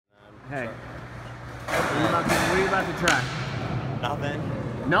Hey. What are you about to try? Nothing.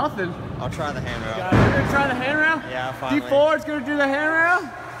 Nothing? I'll try the handrail. You're going to try the handrail? Yeah, finally. D4 is going to do the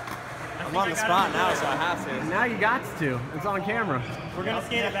handrail? I'm on the spot now, so I have to. Now you got to. It's on camera. We're going to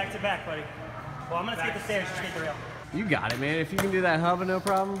skate it back to back, buddy. Well, I'm going to skate the stairs, you skate the rail. You got it, man. If you can do that hubba, no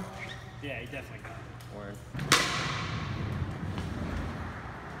problem. Yeah, you definitely got it. Word.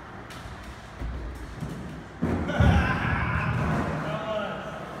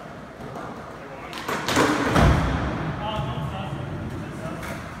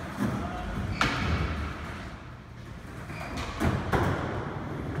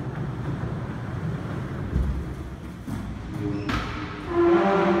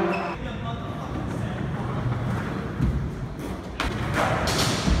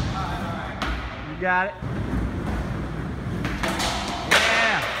 Got it.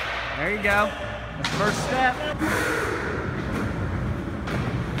 Yeah. There you go. That's the first step.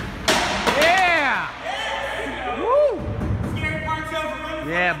 Yeah. Woo.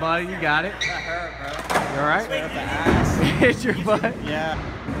 Yeah, buddy, you got it. That hurt, bro. You all right? Hurt the ass. Hit your butt. Yeah.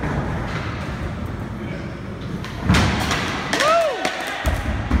 Woo.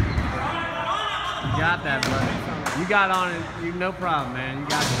 You got that, buddy. You got on it. You no problem, man. You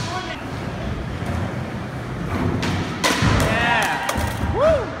got it.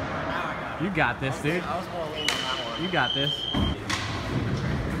 Woo! You got this, dude. I was more lean on that one. You got this. Woo!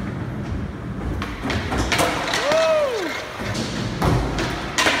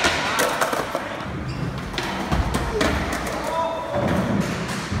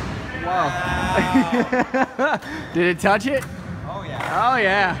 Whoa. Did it touch it? Oh, yeah. Oh,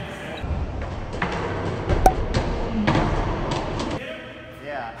 yeah.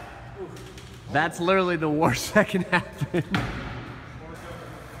 Yeah. That's literally the worst that can happen.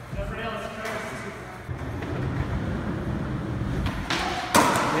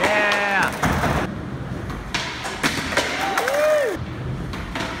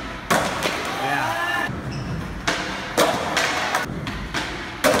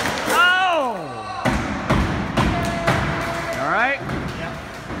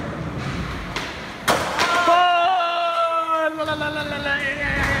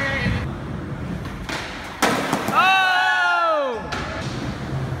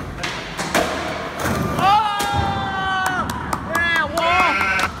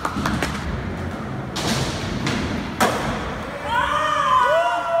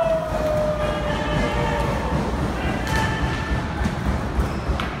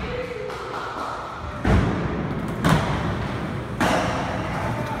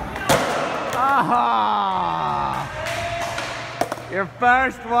 Your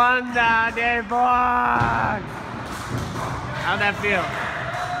first one down, Dave boy. How'd that feel?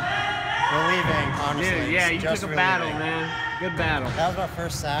 Relieving, honestly. Dude, yeah, you just took a battle, relieving. man. Good battle. That was my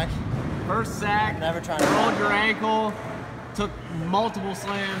first sack. First sack. Never tried to rolled your ankle. Took multiple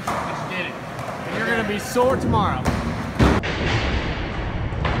slams, but you did it. And you're gonna be sore tomorrow.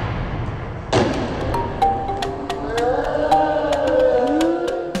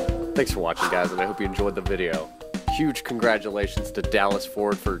 Thanks for watching, guys, and I hope you enjoyed the video. Huge congratulations to Dallas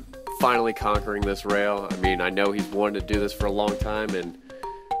Ford for finally conquering this rail. I mean, I know he's wanted to do this for a long time, and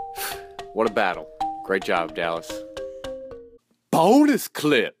what a battle. Great job, Dallas. Bonus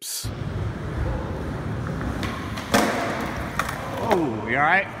clips. Oh, you all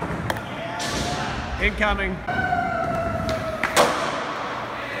right? Incoming.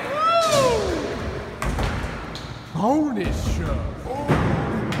 Woo! Bonus show.